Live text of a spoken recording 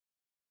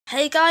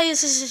Hey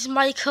guys, this is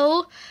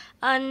Michael,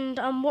 and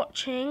I'm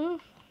watching.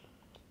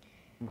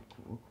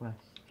 Request.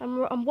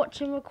 I'm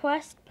watching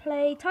Request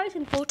play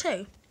Titanfall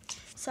 2.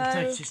 So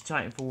It's just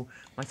Titanfall.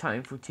 My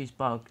Titanfall 2 is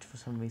bugged for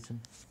some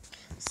reason.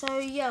 So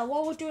yeah,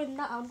 while we're doing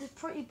that, I'm just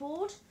pretty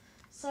bored.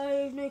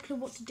 So no clue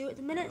what to do at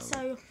the minute.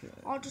 So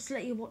I'll just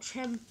let you watch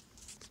him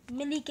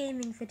mini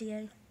gaming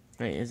video.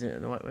 Wait, is it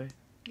the right way?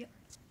 Yep.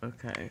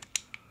 Okay.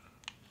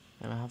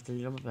 And I have to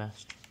do my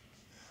best.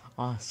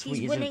 Oh,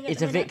 sweet! He's winning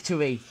It's a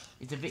victory.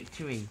 It's a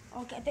victory.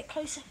 I'll get a bit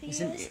closer for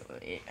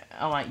you.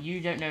 Alright,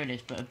 you don't know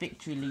this, but a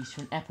victory leads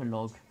to an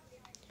epilogue.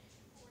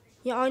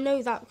 Yeah, I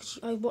know that because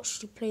I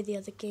watched you play the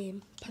other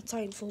game,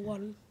 Titanfall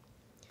 1.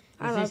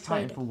 This is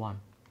Titanfall 1.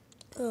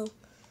 Oh,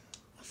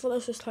 I thought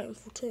this was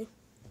Titanfall 2.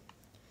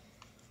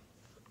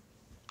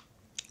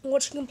 I'm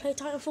watching him play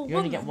Titanfall 1. You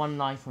only get one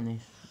life on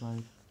this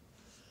mode.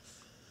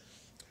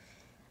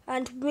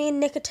 And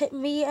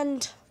me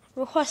and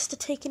Request are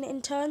taking it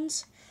in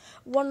turns.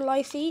 1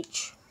 life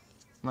each.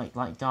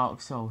 Like Dark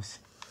Souls.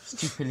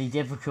 Stupidly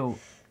difficult.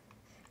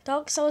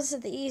 Dark Souls is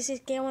the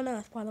easiest game on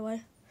earth, by the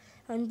way.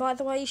 And by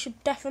the way, you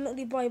should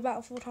definitely buy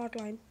Battlefield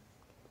Hardline.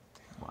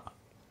 Wow.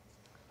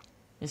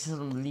 This is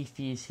on the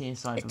leafiest here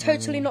side. It's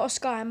totally not a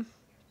scam.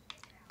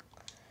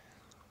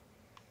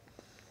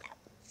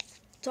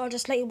 So I'll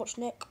just let you watch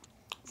Nick.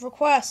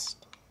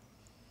 Request.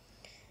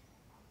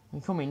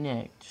 You call me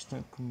Nick, just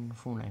don't call me my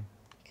full name.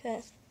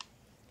 Okay.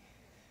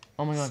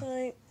 Oh my god.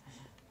 So,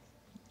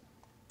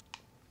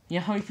 you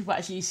know how many people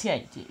actually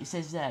escaped? It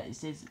says there, it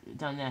says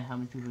down there how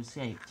many people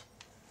escaped.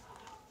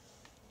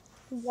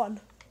 1.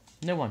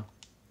 No one.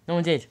 No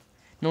one did.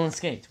 No one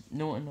escaped.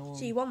 No one.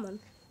 So you won then?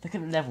 Look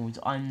at the levels.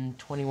 I'm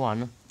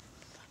 21.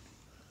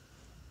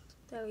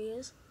 There he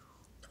is.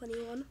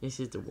 21. This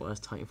is the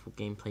worst Titanfall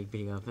gameplay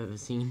video I've ever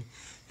seen.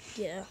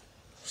 Yeah.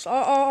 So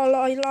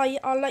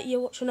I'll let you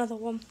watch another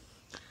one.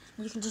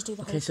 You can just do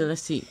the whole Okay, so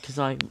let's see. Because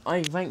I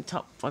ranked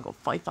up. I got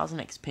 5,000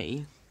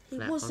 XP.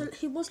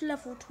 He was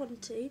level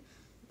 20,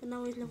 but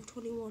now he's level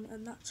 21,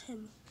 and that's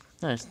him.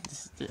 No,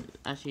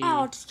 actually.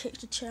 Ow, I just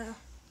kicked a chair.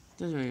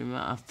 Doesn't really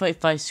matter.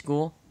 35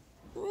 score.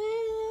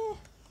 Eh.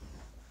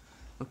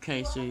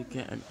 Okay, so you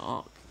get an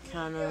arc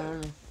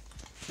cannon.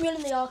 We're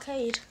in the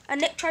arcade, and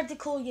Nick tried to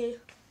call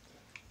you,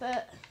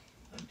 but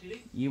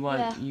You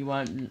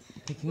weren't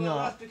picking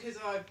up. That's because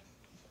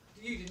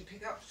you didn't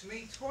pick up to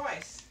me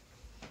twice.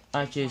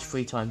 Actually, it's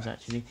 3 times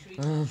actually.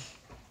 Actually,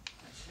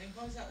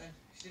 why is that then?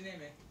 She didn't hear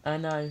me. I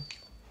know.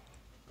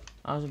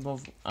 I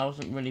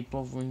wasn't really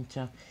bothering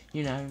to,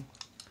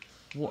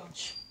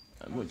 watch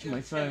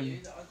my phone. You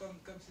that I've gone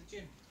to the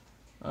gym.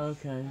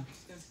 Okay. I'm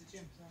just going to the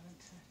gym, so I went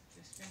to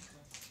this gym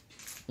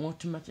club.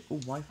 Automatic. Oh,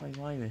 Wi-Fi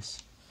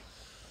virus.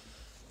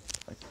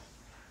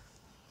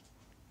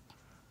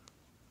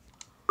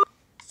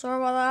 sorry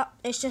about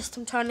that. It's just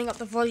I'm turning up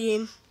the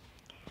volume.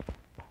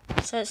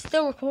 So it's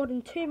still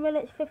recording 2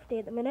 minutes 50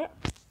 at the minute.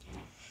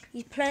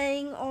 He's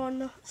playing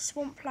on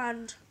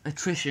Swampland.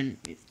 Attrition.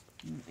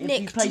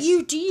 Nick, do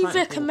you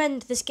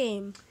recommend this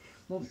game?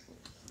 Well,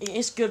 it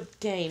is a good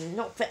game,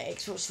 not for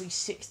Xbox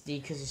 360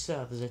 because the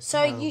servers are So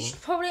terrible. you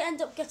should probably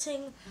end up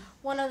getting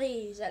one of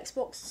these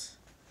Xbox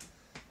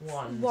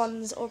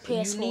Ones or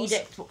PS4s. You need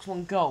Xbox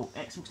One Gold,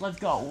 Xbox Live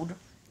Gold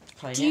to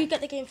play Do you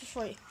get the game for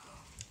free?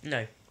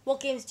 No. What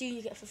games do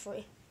you get for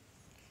free?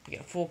 You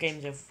get 4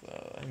 games of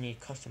any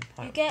custom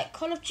pipe. You get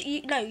Call of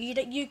you get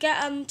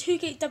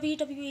 2K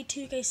WWE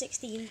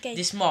 2K16 game.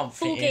 This month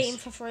full it game is.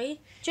 for free.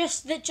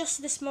 Just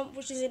this month,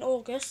 which is in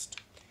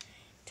August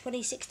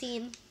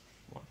 2016,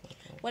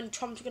 when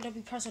Trump's going to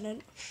be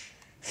president.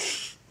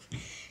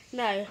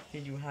 No.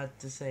 You had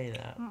to say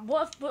that.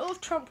 What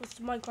if Trump was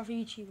the Minecraft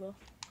YouTuber?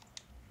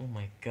 Oh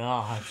my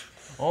god.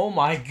 Oh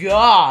my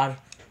god.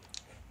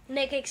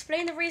 Nick,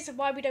 explain the reason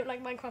why we don't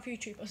like Minecraft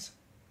YouTubers.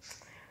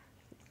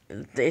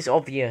 It's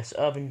obvious.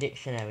 Urban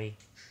Dictionary.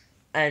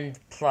 And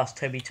plus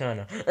Toby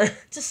Turner.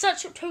 To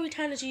search up Toby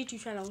Turner's YouTube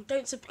channel.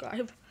 Don't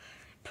subscribe.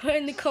 Put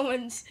in the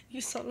comments,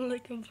 you sound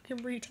like a fucking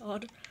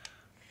retard.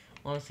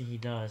 Honestly, he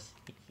does.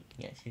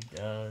 Yes, he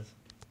does.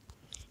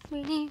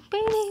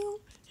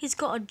 He's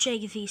got a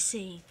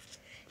JVC.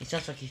 It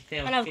sounds like he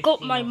failed. And I've got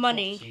 15 my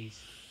money.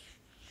 autopsies.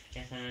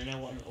 Yes, and I know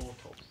what an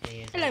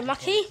autopsy is. Hello,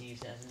 Mackie.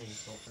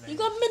 You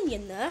got a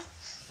minion there?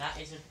 That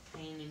is a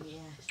pain in the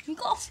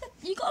ass.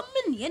 You got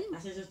a minion?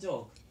 That is a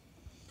dog.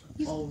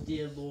 Oh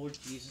dear Lord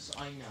Jesus,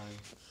 I know.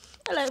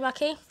 Hello,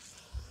 Mackie.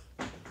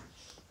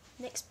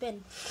 Next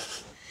bin.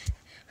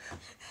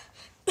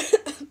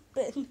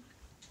 Bin.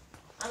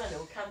 I don't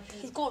know, camping.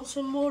 He's got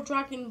some more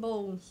Dragon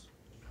Balls.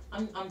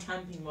 I'm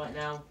camping right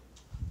now.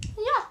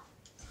 Yeah.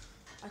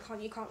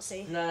 You can't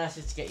see. No, that's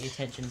just to get your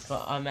attention,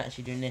 but I'm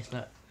actually doing this,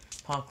 look.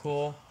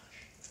 Parkour.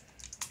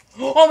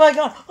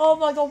 Oh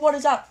my god, what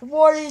is that?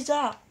 What is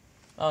that?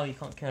 Oh, you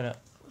can't kill it.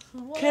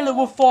 What? Kill it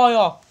with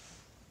fire!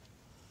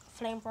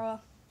 Flamethrower.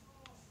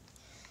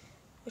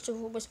 Which was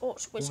Was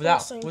also...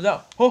 that?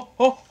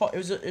 It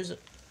was a...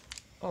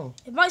 Oh.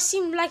 It might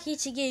seem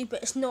laggy to you,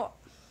 but it's not.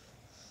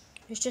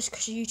 It's just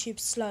because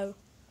YouTube's slow.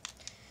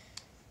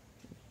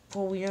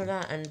 Well, we know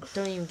that, and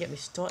don't even get me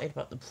started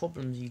about the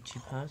problems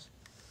YouTube has.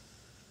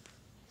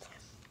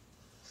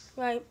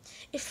 Right.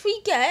 If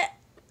we get,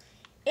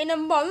 in a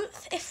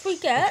month, if we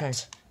get Okay.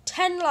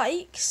 10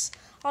 likes,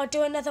 I'll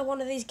do another one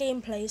of these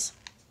gameplays.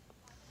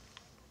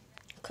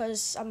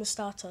 Because I'm a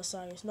starter,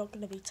 so it's not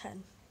going to be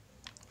 10.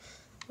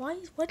 Why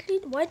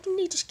didn't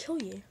he just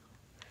kill you?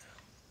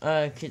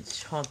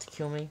 It's hard to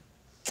kill me.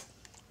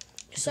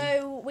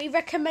 So, we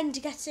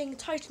recommend getting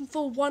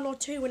Titanfall 1 or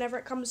 2 whenever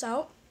it comes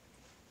out.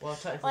 Well,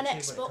 Titanfall On 2 when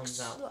it comes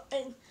Xbox, out.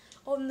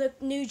 on the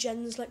new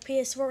gens, like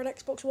PS4 and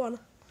Xbox One.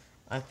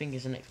 I think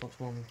it's an Xbox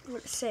One.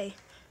 Let's see.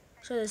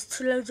 So there's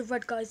two loads of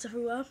red guys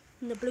everywhere,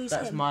 and the blue's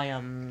That's him. my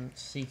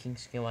seeking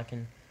skill. I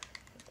can.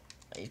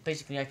 It's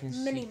basically I can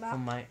see Mini-map.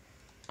 from my.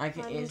 And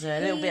It's a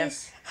little bit of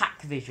he's-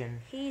 hack vision.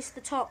 He's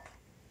the top,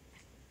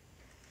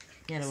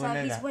 Yeah, no, so I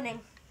know he's that.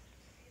 winning.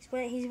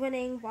 He's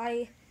winning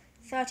by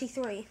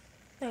 33.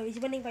 No, he's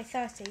winning by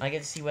 30. I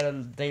get to see where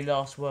they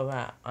last were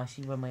at. I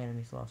see where my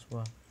enemies last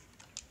were.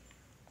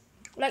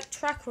 Like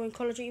Tracker in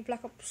Call of Duty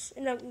Black Ops,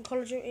 no, in Call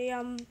of Duty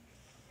AW.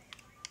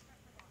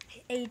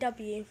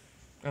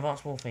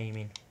 Advanced Warfare, you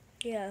mean?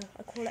 Yeah,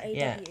 I call it AW.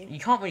 Yeah, you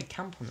can't really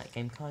camp on that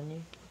game, can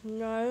you?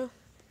 No,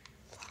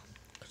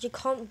 because you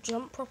can't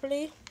jump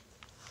properly.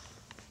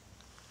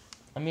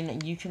 I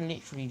mean, you can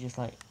literally just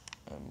like.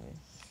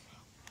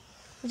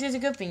 Which is a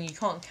good thing. You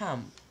can't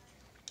camp.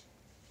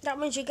 That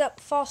means you get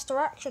faster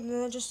action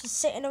than just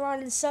sitting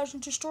around in search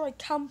and destroy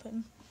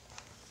camping.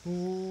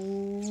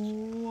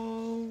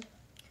 Ooh.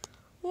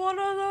 One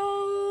of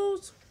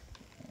those.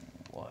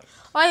 What?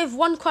 I have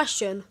one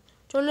question.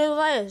 Do you want to know what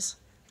that is?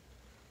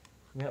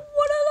 Yep.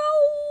 One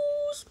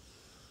of those.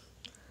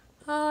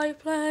 I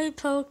play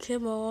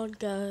Pokemon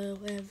Go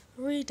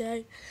every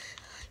day.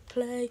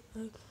 Play.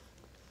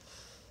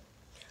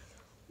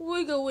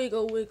 Wiggle,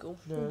 wiggle, wiggle.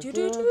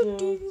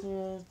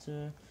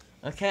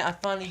 Okay, I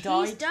finally He's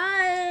died.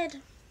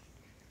 died.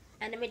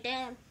 Enemy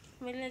down.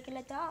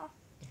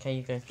 Okay,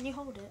 you go. Can you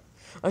hold it?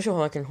 I'm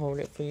sure I can hold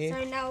it for you.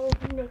 So now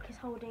Nick is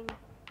holding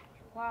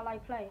while I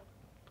play.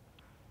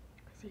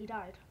 Because he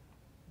died.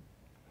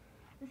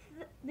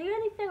 The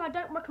only thing I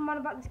don't recommend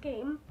about this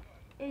game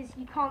is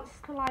you can't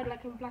slide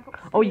like in Black Ops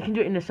 3 Oh, you can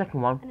do it in the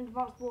second one. and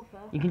Advanced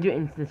Warfare. You can do it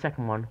into the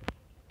second one.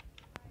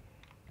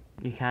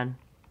 You can.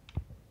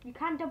 You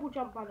can double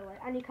jump, by the way,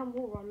 and you can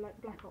wall run like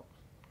Black Ops.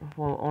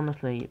 Well,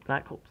 honestly,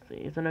 Black Ops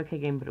is an okay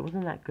game, but it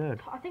wasn't that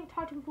good. I think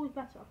Titanfall is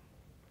better.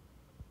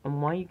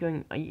 And why are you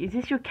going... Is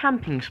this your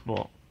camping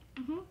spot?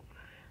 Mhm.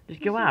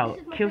 Just go This out,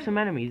 is my kill some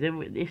favourite.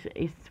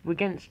 enemies. We're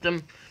against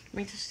them. Let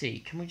me just see.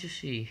 Can we just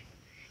see?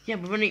 Yeah,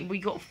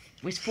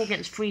 it's 4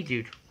 against 3,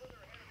 dude.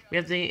 We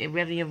have the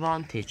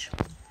advantage.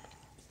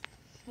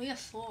 We have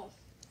 4.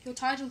 Your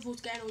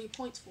Titanfall's getting all your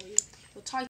points for you. Your Titan